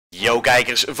Yo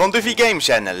kijkers van Duffygames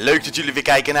en leuk dat jullie weer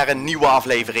kijken naar een nieuwe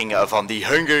aflevering van die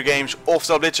Hungergames,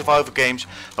 oftewel Blitz Survival Games.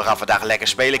 We gaan vandaag lekker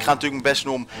spelen. Ik ga natuurlijk mijn best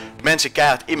doen om mensen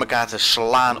keihard in elkaar te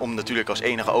slaan om natuurlijk als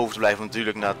enige over te blijven,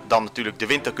 om dan natuurlijk de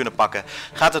win te kunnen pakken.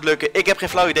 Gaat het lukken? Ik heb geen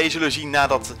flauw idee, zullen we zien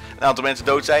nadat een aantal mensen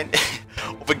dood zijn.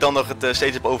 Of ik dan nog het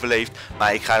steeds heb overleefd.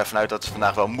 Maar ik ga ervan uit dat het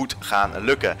vandaag wel moet gaan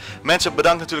lukken. Mensen,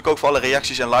 bedankt natuurlijk ook voor alle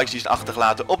reacties en likes die zijn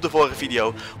achtergelaten op de vorige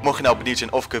video. Mocht je nou benieuwd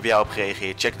zijn of ik er weer op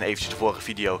gereageerd, check dan eventjes de vorige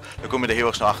video. Dan kom je er heel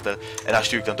erg snel achter. En als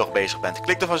je dan toch bezig bent,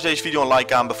 klik dan vast deze video een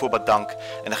like aan, bijvoorbeeld dank. En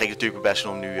dan ga ik natuurlijk mijn best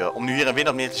doen om nu hier een win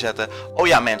op neer te zetten. Oh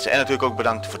ja mensen, en natuurlijk ook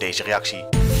bedankt voor deze reactie.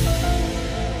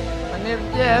 Wanneer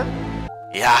je?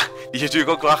 Ja, die is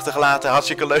natuurlijk ook weer achtergelaten.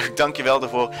 Hartstikke leuk, dankjewel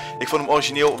daarvoor. Ik vond hem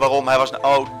origineel. Waarom? Hij was,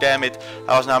 oh damn it.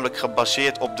 Hij was namelijk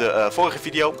gebaseerd op de vorige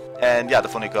video. En ja,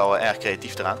 dat vond ik wel erg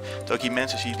creatief eraan. Terwijl ik hier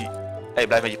mensen zie die... Hey,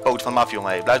 blijf met je poot van maf, jongen.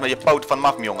 Hey, blijf met je poot van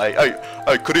maf, jongen.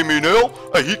 Hey, crimineel.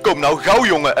 Hey, hier kom nou gauw,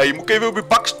 jongen. Hey, moet ik even op je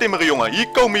bak timmeren, jongen. Hier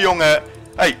komen, jongen.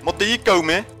 Hey, moet je hier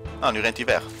komen? Nou, nu rent hij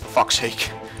weg. Fuck's sake.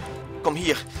 Kom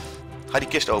hier. Ga die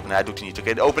kist openen. Hij doet hij niet.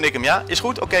 Oké, dan open ik hem, ja? Is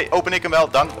goed? Oké, open ik hem wel.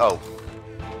 Dank. Oh.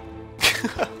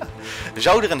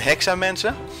 Zou er een hack zijn,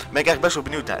 mensen? Ben ik eigenlijk best wel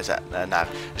benieuwd naar.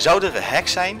 Zou er een hack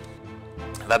zijn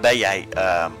waarbij jij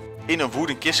in een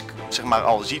wooden kist zeg maar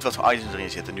al ziet wat voor items erin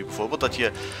zitten? Nu bijvoorbeeld dat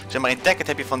je, zeg maar in Tekken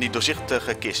heb je van die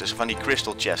doorzichtige kisten, van die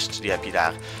crystal chests, die heb je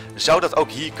daar. Zou dat ook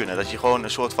hier kunnen? Dat je gewoon een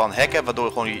soort van hack hebt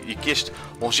waardoor gewoon die kist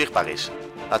onzichtbaar is?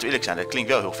 Laten we eerlijk zijn, dat klinkt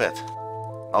wel heel vet.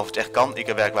 Maar of het echt kan, ik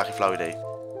heb werkelijk geen flauw idee.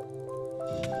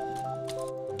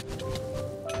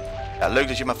 Ja, leuk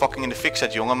dat je me fucking in de fik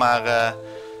zet, jongen, maar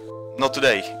not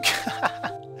today.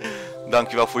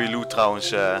 Dankjewel voor je loot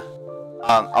trouwens.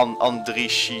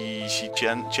 Andrishi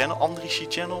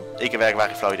Channel? Ik heb werkelijk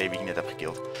geen flauw idee wie ik net heb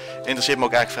gekild. Interesseert me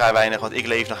ook eigenlijk vrij weinig, want ik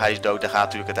leef nog, hij is dood, daar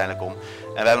gaat het natuurlijk uiteindelijk om.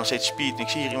 En we hebben nog steeds speed. En ik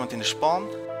zie hier iemand in de spawn.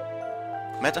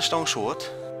 Met een stone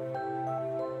sword.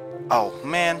 Oh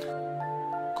man.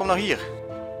 Kom nou hier.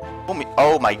 Kom hier.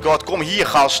 Oh my god, kom hier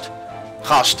gast.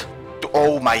 Gast.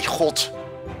 Oh my god.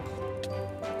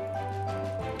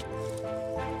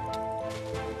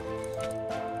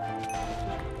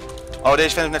 Oh, deze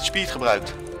vent heeft net speed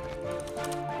gebruikt.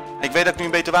 Ik weet dat ik nu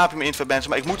een beter wapen me invert ben,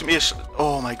 maar ik moet hem eerst...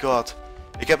 Oh my god.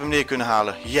 Ik heb hem neer kunnen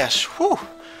halen. Yes. Woe.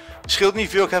 Scheelt niet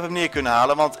veel, ik heb hem neer kunnen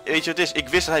halen. Want weet je wat het is? Ik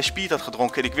wist dat hij speed had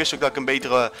gedronken. En ik wist ook dat ik een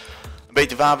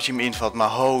beter wapentje me invat. Maar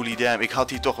holy damn, ik had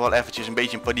hier toch wel eventjes een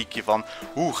beetje een paniekje van...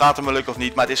 gaat het me lukken of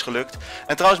niet? Maar het is gelukt.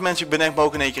 En trouwens mensen, ik bedenk me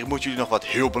ook in één keer... Ik moet jullie nog wat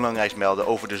heel belangrijks melden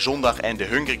over de zondag en de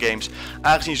Hungergames.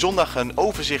 Aangezien zondag een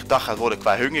overzichtdag gaat worden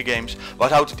qua Hungergames.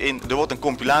 Wat houdt het in? Er wordt een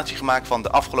compilatie gemaakt van de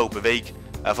afgelopen week.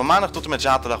 Van maandag tot en met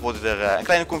zaterdag wordt er een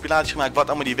kleine compilatie gemaakt wat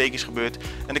allemaal die week is gebeurd. En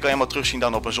dan kan je helemaal terugzien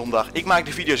dan op een zondag. Ik maak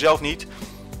de video zelf niet.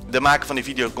 De maker van die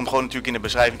video komt gewoon natuurlijk in de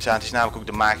beschrijving staan. Het is namelijk ook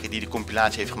de maker die de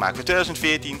compilatie heeft gemaakt voor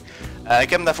 2014. Ik heb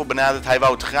hem daarvoor benaderd. Hij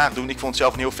wou het graag doen. Ik vond het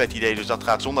zelf een heel vet idee, dus dat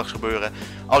gaat zondags gebeuren.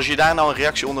 Als je daar nou een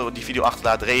reactie onder die video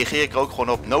achterlaat, reageer ik er ook gewoon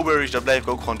op. No worries, dat blijf ik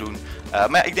ook gewoon doen. Maar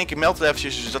ja, ik denk ik meld het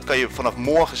eventjes, dus dat kan je vanaf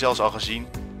morgen zelfs al gaan zien.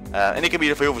 En ik heb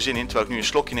hier heel veel zin in, terwijl ik nu een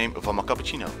slokje neem van mijn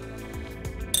cappuccino.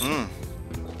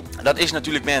 Dat is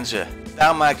natuurlijk mensen.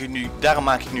 Daarom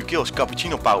maak ik nu kills.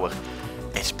 Cappuccino power.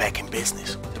 It's back in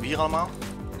business. Wat hebben we hier allemaal?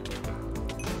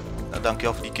 Nou,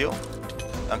 dankjewel voor die kill.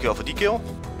 Dankjewel voor die kill.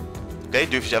 Oké,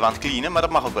 durf je even aan het cleanen, maar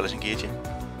dat mag ook wel eens een keertje.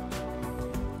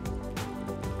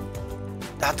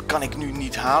 Dat kan ik nu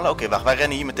niet halen. Oké, wacht, wij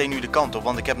rennen hier meteen nu de kant op,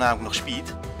 want ik heb namelijk nog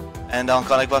speed. En dan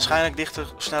kan ik waarschijnlijk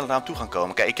sneller naar hem toe gaan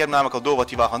komen. Kijk, ik heb namelijk al door wat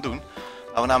hij wil gaan doen.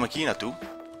 Gaan we namelijk hier naartoe.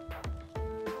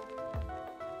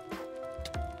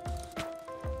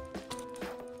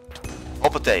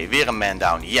 Hoppatee, weer een man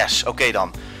down. Yes, oké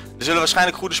dan. Er zullen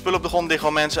waarschijnlijk goede spullen op de grond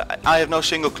liggen, mensen. I have no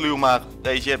single clue, maar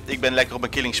weet je, ik ben lekker op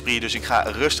mijn killing spree, dus ik ga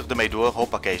rustig ermee door.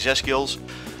 Hoppakee, 6 kills.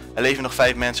 Er leven nog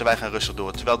 5 mensen, wij gaan rustig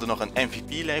door. Terwijl er nog een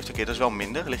MVP leeft. Oké, dat is wel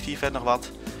minder. Ligt hier verder nog wat?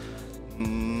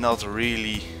 Not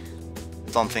really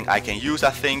something I can use,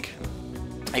 I think.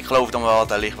 Ik geloof dan wel dat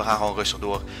daar ligt. We gaan gewoon rustig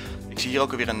door. Ik zie hier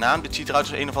ook weer een naam. Dit ziet eruit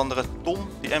als een of andere Tom,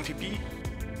 die MVP.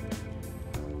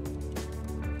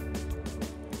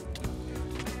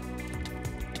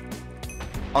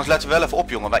 Anders letten we wel even op,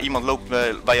 jongen, waar iemand loopt,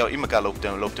 waar jou in elkaar loopt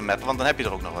te mappen, want dan heb je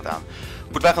er ook nog wat aan.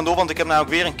 Goed, wij gaan door, want ik heb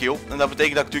namelijk weer een kill. En dat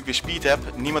betekent dat ik natuurlijk weer speed heb.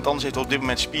 Niemand anders heeft op dit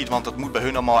moment speed, want dat moet bij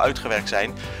hun allemaal uitgewerkt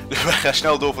zijn. Dus wij gaan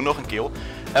snel door voor nog een kill.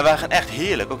 En wij gaan echt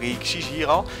heerlijk. Oké, ik zie ze hier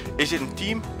al. Is dit een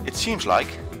team? It seems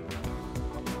like.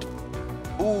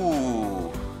 Oeh.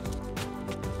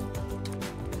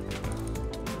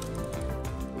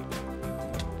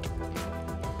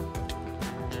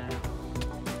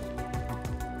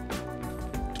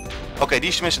 Oké, die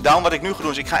is tenminste down. Wat ik nu ga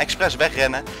doen is, ik ga expres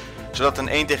wegrennen. Zodat het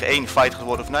een 1 tegen 1 fight gaat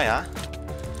worden. Of nou ja,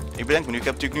 Ik bedenk me nu, ik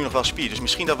heb natuurlijk nu nog wel speed, dus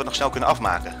misschien dat we het nog snel kunnen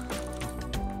afmaken.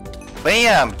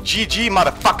 Bam! GG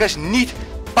motherfuckers, niet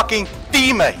fucking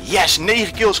teamen! Yes,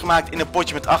 9 kills gemaakt in een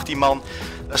potje met 18 man.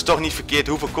 Dat is toch niet verkeerd.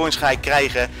 Hoeveel coins ga ik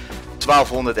krijgen?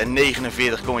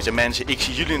 1249 coins en mensen. Ik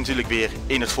zie jullie natuurlijk weer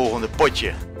in het volgende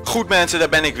potje. Goed mensen, daar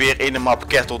ben ik weer in de map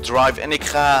Kettle Drive. En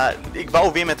ik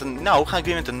wou weer met een, ga ik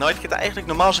weer met een Night Kit. Eigenlijk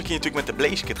normaal zou ik hier natuurlijk met de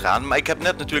Blaze Kit gaan. Maar ik heb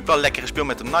net natuurlijk wel lekker gespeeld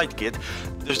met de Night Kit.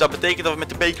 Dus dat betekent dat we met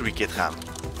de Bakery Kit gaan.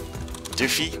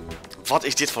 Duffy, wat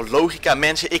is dit voor logica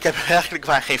mensen? Ik heb eigenlijk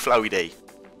maar geen flauw idee.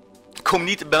 Kom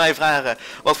niet bij mij vragen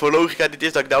wat voor logica dit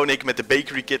is dat ik nou in één keer met de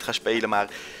Bakery Kit ga spelen. Maar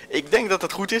ik denk dat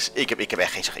het goed is. Ik heb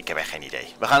echt geen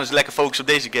idee. We gaan dus lekker focussen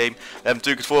op deze game. We hebben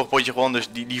natuurlijk het vorige potje gewonnen,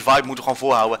 dus die vibe moeten we gewoon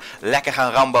voorhouden. Lekker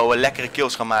gaan rambouwen, lekkere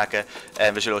kills gaan maken.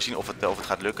 En we zullen zien of het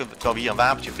gaat lukken. Terwijl we hier een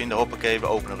wapentje vinden. Hoppakee, we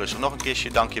openen rustig nog een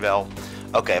kistje. Dankjewel.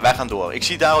 Oké, wij gaan door. Ik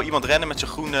zie daar al iemand rennen met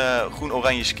zijn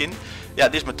groen-oranje skin. Ja,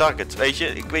 dit is mijn target. Weet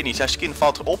je, ik weet niet. Zijn skin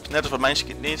valt erop. Net als wat mijn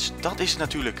skin is. Dat is het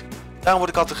natuurlijk. Daarom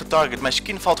word ik altijd getarget. Mijn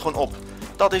skin valt gewoon op.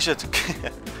 Dat is het.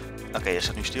 Oké, je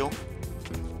staat nu stil.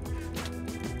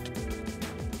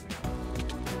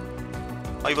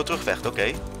 Oh, je wilt terugvechten.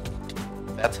 Oké.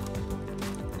 Vet.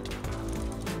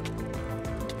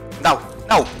 Nou.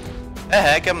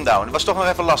 Ik heb hem down. Het was toch nog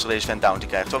even lastig deze vent down te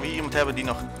krijgen. Terwijl we hier iemand hebben die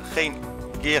nog geen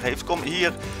gear heeft. Kom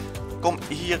hier. Kom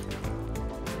hier.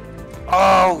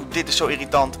 Oh, dit is zo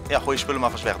irritant. Ja, gooi je spullen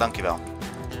maar vast weg. Dankjewel.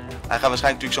 Hij gaat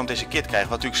waarschijnlijk natuurlijk zo meteen zijn kit krijgen.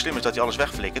 Wat natuurlijk slim is dat hij alles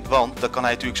wegflikkert. Want dan kan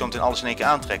hij natuurlijk zo meteen alles in één keer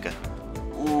aantrekken.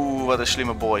 Oeh, wat een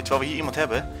slimme boy. Terwijl we hier iemand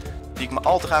hebben die ik me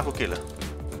al te graag wil killen.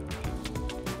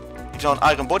 Ik zou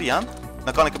een iron body aan.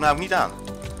 Dan kan ik hem namelijk niet aan.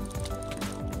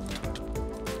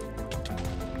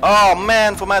 Oh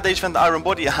man, voor mij had deze vent een iron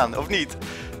body aan. Of niet?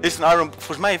 Dit is een iron...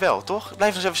 Volgens mij wel, toch?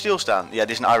 Blijf eens even stilstaan. Ja,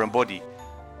 dit is een iron body.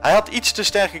 Hij had iets te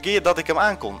sterke gear dat ik hem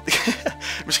aankon.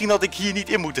 Misschien had ik hier niet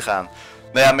in moeten gaan.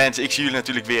 Nou ja mensen, ik zie jullie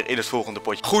natuurlijk weer in het volgende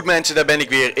potje. Goed mensen, daar ben ik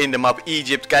weer in de map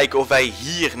Egypt. Kijken of wij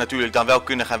hier natuurlijk dan wel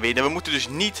kunnen gaan winnen. We moeten dus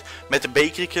niet met de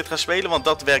Bakery Kit gaan spelen, want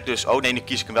dat werkt dus... Oh nee, nu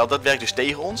kies ik hem wel. Dat werkt dus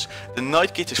tegen ons. De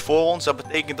Night Kit is voor ons. Dat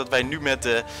betekent dat wij nu met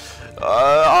de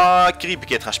Creeper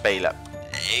Kit gaan spelen.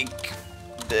 Ik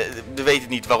weet het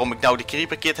niet waarom ik nou de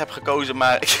Creeper Kit heb gekozen,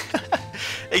 maar...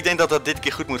 ik denk dat dat dit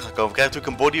keer goed moet gaan komen. We krijgen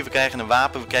natuurlijk een body, we krijgen een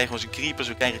wapen, we krijgen onze creepers,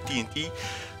 we krijgen TNT.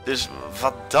 Dus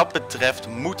wat dat betreft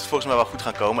moet het volgens mij wel goed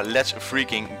gaan komen. Let's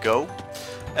freaking go.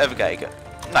 Even kijken.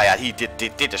 Nou ja, hier,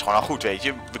 dit is gewoon al goed, weet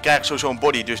je. We krijgen sowieso een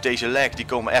body, dus deze legs die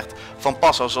komen echt van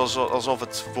pas alsof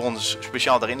het voor ons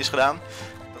speciaal daarin is gedaan.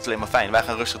 Dat is alleen maar fijn. Wij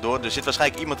gaan rustig door. Er zit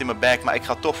waarschijnlijk iemand in mijn bag, maar ik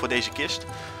ga toch voor deze kist.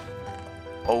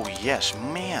 Oh yes,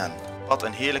 man. Wat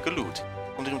een heerlijke loot.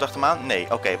 Komt er iemand achter me aan?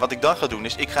 Nee. Oké, wat ik dan ga doen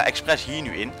is, ik ga expres hier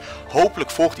nu in. Hopelijk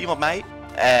volgt iemand mij.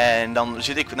 En dan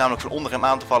zit ik namelijk van onder hem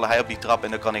aan te vallen, hij op die trap. En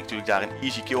dan kan ik natuurlijk daar een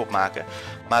easy kill op maken.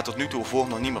 Maar tot nu toe volgt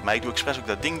nog niemand mij. Ik doe expres ook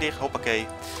dat ding dicht. Hoppakee.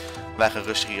 Wij gaan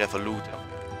rustig hier even looten.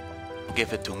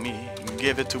 Give it to me.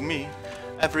 Give it to me.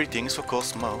 Everything's for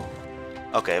Cosmo.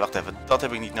 Oké, wacht even. Dat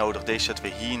heb ik niet nodig. Deze zetten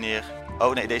we hier neer.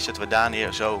 Oh nee, deze zetten we daar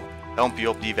neer. Zo. Helmpje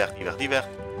op. Die weg, die weg, die weg.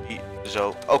 Die,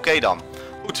 zo. Oké dan.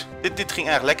 Goed. Dit ging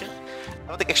erg lekker.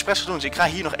 Wat ik expres ga doen is, ik ga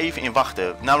hier nog even in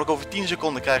wachten. Namelijk over 10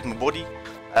 seconden krijg ik mijn body.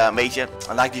 Weet je,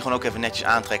 dan laat ik die gewoon ook even netjes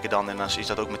aantrekken dan. En dan is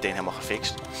dat ook meteen helemaal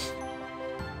gefixt.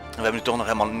 En we hebben nu toch nog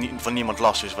helemaal van niemand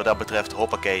last. Dus wat dat betreft,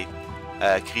 hoppakee.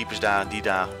 Creepers daar, die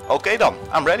daar. Oké dan,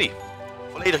 I'm ready.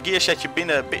 Volledig gear setje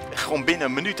gewoon binnen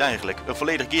een minuut eigenlijk. Een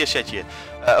volledig gear setje.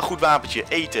 Een goed wapentje,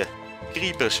 eten,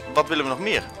 creepers. Wat willen we nog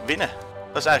meer? Winnen.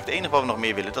 Dat is eigenlijk het enige wat we nog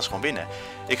meer willen. Dat is gewoon winnen.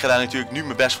 Ik ga daar natuurlijk nu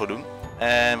mijn best voor doen.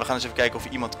 En we gaan eens even kijken of we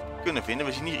iemand kunnen vinden.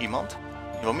 We zien hier iemand.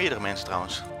 Wel meerdere mensen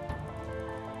trouwens.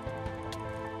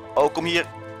 Oh, kom hier.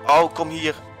 Oh, kom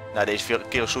hier. Nou, deze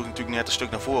kerel sloeg natuurlijk net een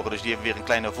stuk naar voren. Dus die heeft weer een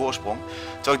kleine voorsprong.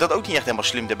 Terwijl ik dat ook niet echt helemaal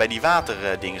slim deed bij die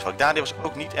waterdingen. Wat ik daar deed was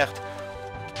ook niet echt...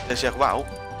 Ik zeg, wauw.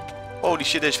 Oh, die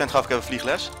shit, deze vent gaf ik even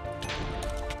vliegles.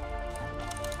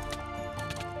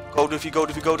 Go Duffy, go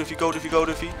Duffy, go Duffy, go Duffy, go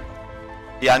Duffy.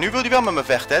 Ja, nu wil hij wel met me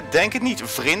vechten, hè? Denk het niet,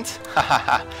 vriend.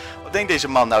 Hahaha. Wat denkt deze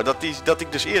man nou? Dat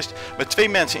ik dus eerst met 2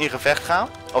 mensen in gevecht ga.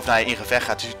 Of nou, in gevecht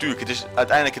gaat. Dus natuurlijk,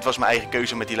 uiteindelijk het was mijn eigen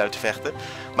keuze om met die lui te vechten.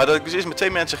 Maar dat ik dus eerst met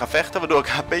 2 mensen ga vechten, waardoor ik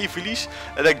HP verlies.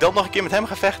 En dat ik dan nog een keer met hem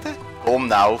ga vechten? Kom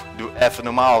nou, doe even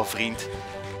normaal, vriend.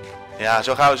 Ja,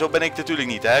 zo ben ik natuurlijk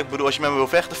niet, hè? Ik bedoel, als je met me wil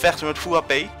vechten, vechten we met full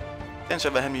HP.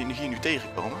 Tenzij we hem hier nu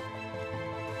tegenkomen.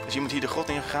 Is iemand hier de grot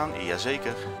in gegaan?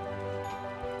 Jazeker.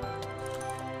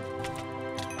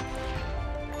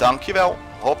 Dankjewel.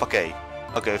 Hoppakee.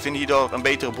 Oké, we vinden hier een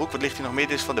betere broek. Wat ligt hier nog meer?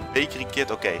 Dit is van de Bakery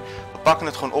Kit. Oké, we pakken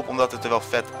het gewoon op omdat het er wel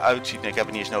vet uitziet. Nee, ik heb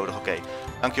het niet eens nodig. Oké,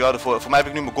 dankjewel ervoor. Voor mij heb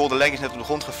ik nu mijn golden leggings net op de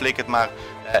grond geflikkerd, maar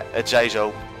het zij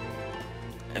zo.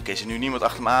 Oké, er zit nu niemand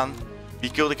achter me aan.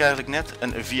 Wie kilde ik eigenlijk net?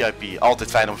 Een VIP. Altijd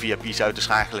fijn om VIP's uit te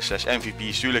schakelen. /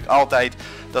 MVP's. Tuurlijk altijd.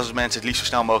 Dat is mensen het liefst zo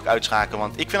snel mogelijk uitschakelen.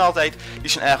 Want ik vind altijd, die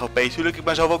zijn erg OP. Tuurlijk, ik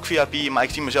ben zelf ook VIP. Maar ik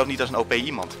zie mezelf niet als een OP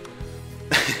iemand.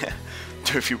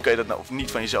 Duffy, hoe kan je dat nou of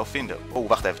niet van jezelf vinden? Oh,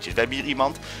 wacht eventjes. We hebben hier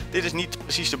iemand. Dit is niet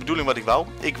precies de bedoeling wat ik wou.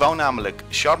 Ik wou namelijk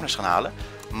sharpness gaan halen.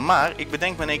 Maar ik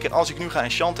bedenk me in één keer, als ik nu ga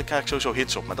enchanten, krijg ik sowieso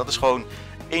hits op. Maar dat is gewoon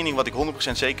één ding wat ik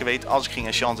 100% zeker weet. Als ik ging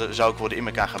enchanten, zou ik worden in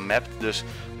elkaar gemapt. Dus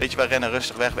weet je, wij rennen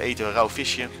rustig weg. We eten een rauw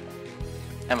visje.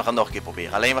 En we gaan nog een keer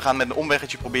proberen. Alleen we gaan met een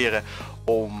omweggetje proberen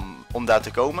om daar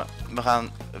te komen. We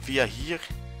gaan via hier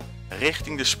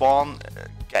richting de spawn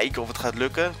kijken of het gaat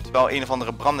lukken. Terwijl een of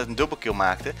andere Bram net een dubbelkill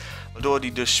maakte. Waardoor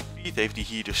hij dus speed heeft die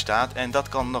hier dus staat. En dat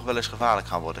kan nog wel eens gevaarlijk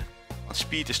gaan worden. Want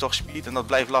speed is toch speed en dat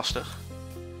blijft lastig.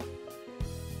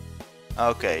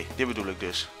 Oké, dit bedoel ik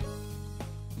dus.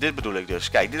 Dit bedoel ik dus.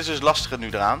 Kijk, dit is dus lastiger nu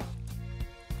eraan.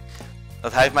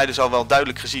 Dat hij heeft mij dus al wel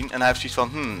duidelijk gezien. En hij heeft zoiets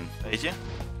van, weet je.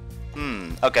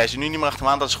 Oké, hij is nu niet meer achter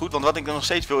me aan, dat is goed. Want wat ik nog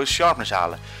steeds wil is sharpness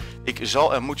halen. Ik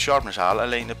zal en moet sharpness halen.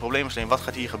 Alleen het probleem is alleen, wat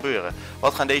gaat hier gebeuren?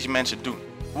 Wat gaan deze mensen doen?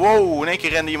 Wow, in één keer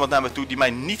rende iemand naar me toe die mij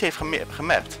niet heeft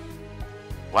gemapt.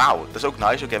 Wauw, dat is ook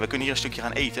nice. Oké, we kunnen hier een stukje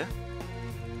gaan eten.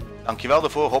 Dankjewel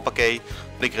daarvoor, hoppakee.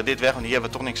 Flikkeren dit weg, want hier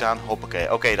hebben we toch niks aan.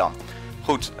 Hoppakee, oké dan.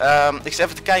 Goed, ik sta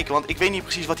even te kijken, want ik weet niet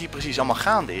precies wat hier precies allemaal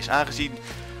gaande is. Aangezien,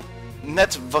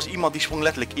 net was iemand die sprong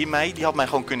letterlijk in mij. Die had mij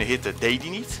gewoon kunnen hitten, deed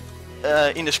die niet.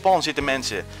 In de spawn zitten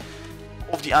mensen.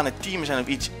 Of die aan het teamen zijn of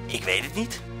iets, ik weet het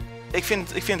niet. Ik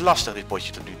vind het lastig dit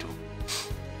potje tot nu toe.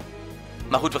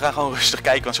 Maar goed, we gaan gewoon rustig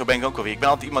kijken, want zo ben ik ook alweer. Ik ben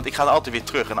altijd iemand, ik ga er altijd weer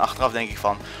terug. En achteraf denk ik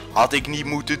van, had ik niet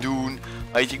moeten doen.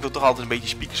 Weet je, ik wil toch altijd een beetje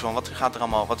speakers van, wat is er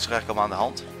eigenlijk allemaal aan de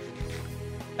hand?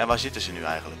 En waar zitten ze nu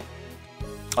eigenlijk?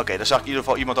 Oké, dan zag ik in ieder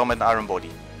geval iemand al met een iron body.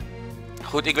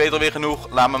 Goed, ik weet alweer genoeg,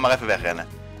 laat me maar even wegrennen.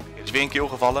 Er is weer een kill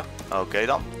gevallen. Oké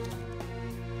dan.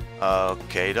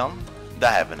 Oké dan.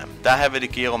 Daar hebben we hem. Daar hebben we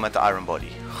de kerel met de iron body.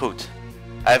 Goed.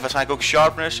 Hij heeft waarschijnlijk ook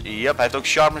sharpness. Yep, hij heeft ook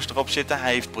sharpness erop zitten.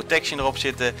 Hij heeft protection erop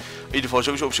zitten. In ieder geval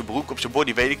sowieso op zijn broek. Op zijn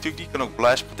body weet ik natuurlijk niet. Kan ook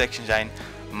blast protection zijn.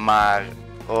 Maar,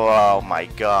 oh my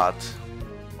god.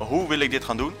 Hoe wil ik dit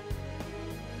gaan doen?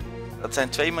 Dat zijn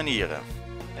twee manieren.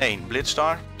 1.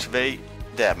 Blitzstar. 2.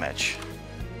 Damage.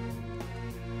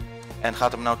 En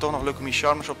gaat het me nou toch nog lukken om hier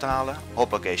Sharpness op te halen?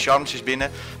 Hoppakee, Sharpness is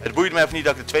binnen. Het boeit me even niet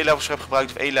dat ik de 2 levels heb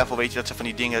gebruikt of 1 level. Weet je, dat zijn van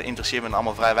die dingen, interesseert me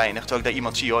allemaal vrij weinig. Terwijl ik daar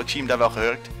iemand zie hoor, ik zie hem daar wel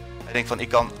gehurkt. Hij denkt van, ik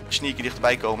kan sneaky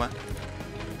dichterbij komen.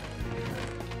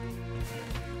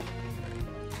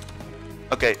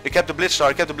 Oké, ik heb de Blitzstar,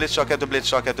 ik heb de Blitzstar, ik heb de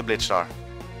Blitzstar, ik heb de Blitzstar.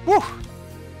 Woe!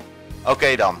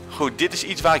 Oké dan, goed, dit is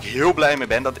iets waar ik heel blij mee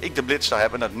ben, dat ik de Blitzstar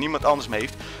heb en dat niemand anders me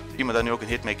heeft. Dat iemand daar nu ook een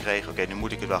hit mee kreeg. Oké, nu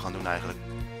moet ik het wel gaan doen eigenlijk.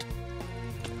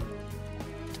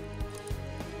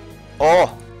 Oh,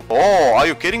 are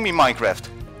you kidding me, Minecraft?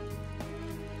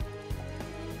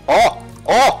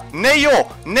 Nee joh,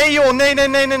 nee, oh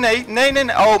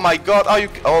my god, are you...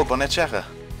 Oh, ik wou net zeggen.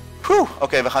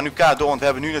 Oké, we gaan nu K door, want we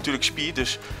hebben nu natuurlijk speed,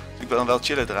 dus ik wil dan wel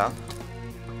chillen eraan.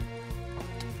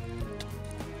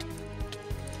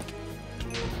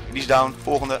 Die is down,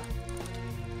 volgende.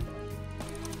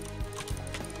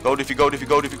 Go Duffy, go Duffy,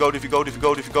 go Duffy, go Duffy, go Duffy,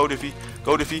 go Duffy, go Duffy,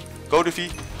 go Duffy, go Duffy.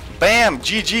 Bam,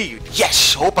 GG,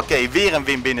 yes, hoppakee, weer een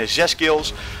win binnen, 6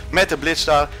 kills met de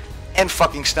Blitzstar en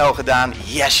fucking snel gedaan,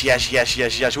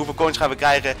 yes, hoeveel coins gaan we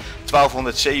krijgen?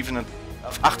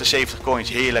 1278 coins,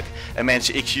 heerlijk. En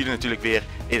mensen, ik zie jullie natuurlijk weer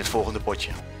in het volgende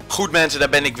potje. Goed mensen, daar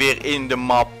ben ik weer in de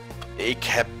map. Ik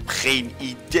heb geen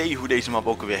idee hoe deze map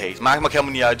ook alweer heet. Maakt me ook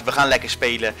helemaal niet uit. We gaan lekker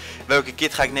spelen. Welke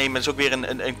kit ga ik nemen? Dat is ook weer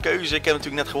een keuze. Ik heb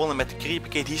natuurlijk net gewonnen met de Creeper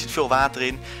kit. Hier zit veel water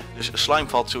in. Dus slime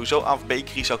valt sowieso af.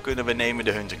 Bakery zou kunnen. We nemen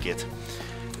de Hunter kit.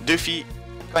 Duffy,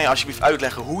 kan je alsjeblieft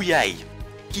uitleggen hoe jij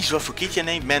kiest wat voor kit jij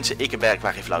neemt? Mensen, ik heb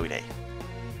werkbaar geen flauw idee.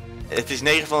 Het is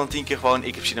 9 van de 10 keer gewoon,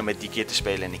 ik heb zin om met die kit te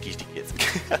spelen en ik kies die kit.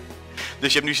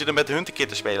 Dus je hebt nu zitten met de Hunter kit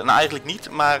te spelen. Nou eigenlijk niet,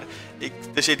 maar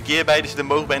er zit gear bij, er zit een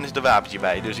boog bij en er zit een wapentje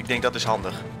bij. Dus ik denk dat is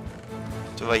handig.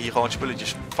 Terwijl we hier gewoon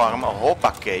spulletjes farmen.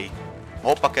 Hoppakee.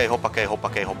 Hoppakee, hoppakee,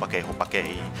 hoppakee, hoppakee,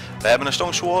 hoppakee. We hebben een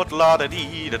stone sword.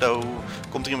 Ladadidado.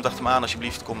 Komt er iemand achter me aan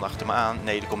alsjeblieft? Kom achter me aan.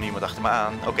 Nee, er komt niemand achter me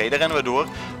aan. Oké, daar rennen we door.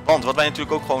 Want wat wij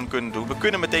natuurlijk ook gewoon kunnen doen. We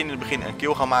kunnen meteen in het begin een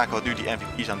kill gaan maken wat nu die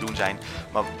MVP's aan het doen zijn.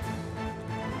 Maar...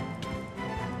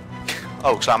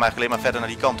 Oh, ik sla hem eigenlijk alleen maar verder naar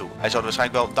die kant toe. Hij zou er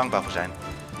waarschijnlijk wel dankbaar voor zijn.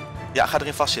 Ja, ga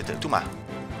erin vastzitten. Doe maar.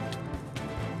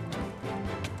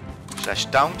 Slash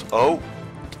downed. Oh.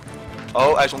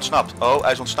 Oh, hij is ontsnapt. Oh,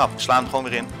 hij is ontsnapt. Sla hem gewoon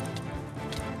weer in.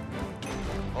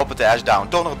 Hoppatee, hij is down.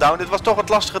 Toch nog down. Dit was toch wat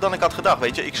lastiger dan ik had gedacht,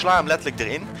 weet je. Ik sla hem letterlijk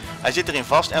erin. Hij zit erin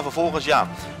vast en vervolgens, ja.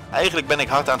 Eigenlijk ben ik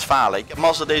hard aan het falen. Ik heb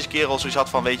Mazda deze keer al zoiets had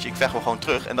van, weet je, ik vecht wel gewoon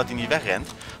terug. En dat hij niet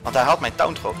wegrent. Want hij had mijn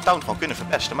taunt gewoon kunnen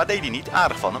verpesten. Maar deed hij niet.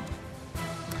 Aardig van hem.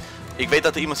 Ik weet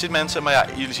dat er iemand zit, mensen, maar ja,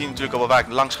 jullie zien natuurlijk al wel waar ik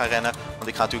langs ga rennen. Want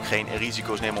ik ga natuurlijk geen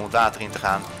risico's nemen om het water in te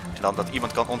gaan. En dan dat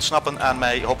iemand kan ontsnappen aan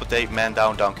mij. Hoppatee, man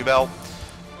down, dankjewel.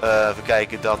 Even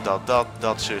kijken,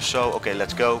 dat, zo. Oké,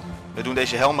 let's go. We doen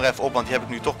deze helm er even op, want die heb ik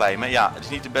nu toch bij me. Ja, het is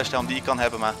niet de beste helm die ik kan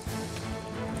hebben, maar...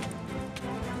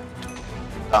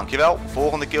 Dankjewel.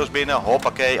 Volgende kills binnen.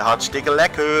 Hoppakee, hartstikke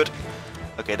lekker.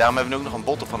 Oké, daarom hebben we ook nog een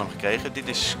botter van hem gekregen. Dit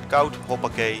is koud,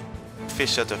 hoppakee.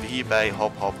 Vis zetten we hierbij,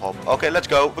 hop, hop, hop. Oké, let's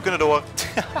go. We kunnen door.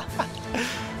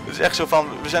 Het is echt zo van,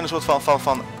 we zijn een soort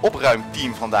van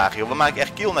opruimteam vandaag, joh. We maken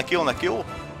echt kill na kill na kill.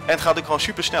 En het gaat ook gewoon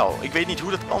super snel. Ik weet niet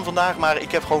hoe dat kan vandaag, maar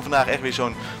ik heb gewoon vandaag echt weer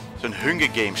zo'n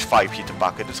Hungergames vibeje te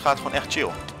pakken. Dus het gaat gewoon echt chill.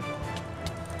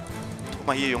 Kom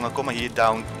maar hier, jongen. Kom maar hier,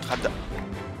 down.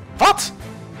 Wat?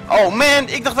 Oh man,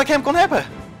 ik dacht dat ik hem kon hebben.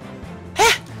 Hè?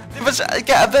 Dit was...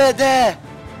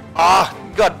 Ah,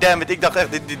 goddammit. Ik dacht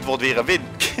echt, dit wordt weer een win.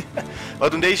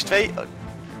 Wat doen deze twee?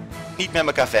 Niet met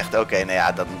elkaar vechten. Oké, nou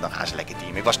ja, dan gaan ze lekker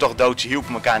team. Ik was toch dood, ze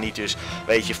hielpen elkaar niet, dus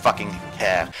weet je, fucking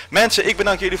hair. Mensen, ik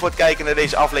bedank jullie voor het kijken naar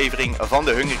deze aflevering van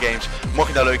de Hungergames. Mocht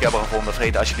je dat leuk hebben gevonden,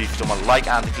 vergeet alsjeblieft om een like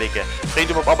aan te klikken.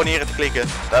 Vergeet om op abonneren te klikken.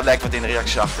 Daar blijkt wat in de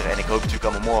reacties achter. En ik hoop natuurlijk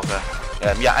allemaal morgen,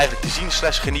 ja, eigenlijk te zien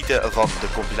 / genieten van de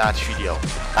compilatievideo.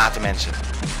 Later mensen.